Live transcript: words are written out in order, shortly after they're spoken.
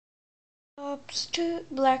Ops 2,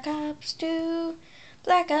 Black Ops 2,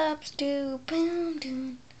 Black Ops 2, boom,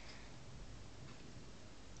 boom.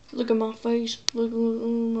 Look at my face, look at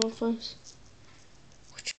my face.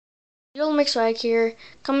 YoLoMcSwag here,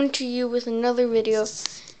 coming to you with another video.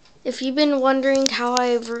 If you've been wondering how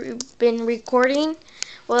I've been recording,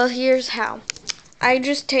 well, here's how. I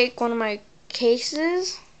just take one of my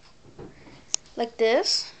cases, like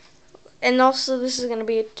this, and also this is going to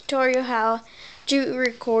be a tutorial how to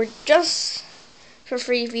record just for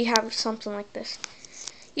free if you have something like this.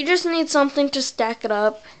 You just need something to stack it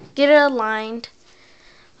up, get it aligned.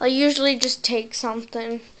 I usually just take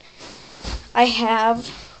something I have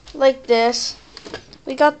like this.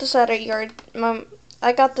 We got this at a yard.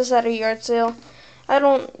 I got this at a yard sale. I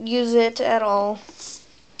don't use it at all,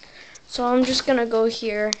 so I'm just gonna go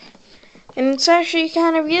here, and it's actually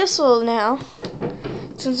kind of useful now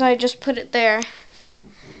since I just put it there.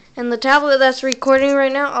 And the tablet that's recording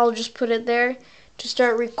right now, I'll just put it there to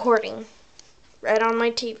start recording right on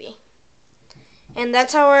my TV. And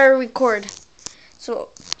that's how I record. So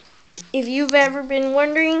if you've ever been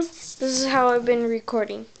wondering, this is how I've been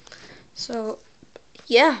recording. So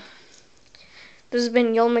yeah, this has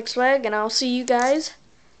been YoLoMcSwag, and I'll see you guys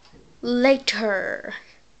later.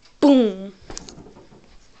 Boom.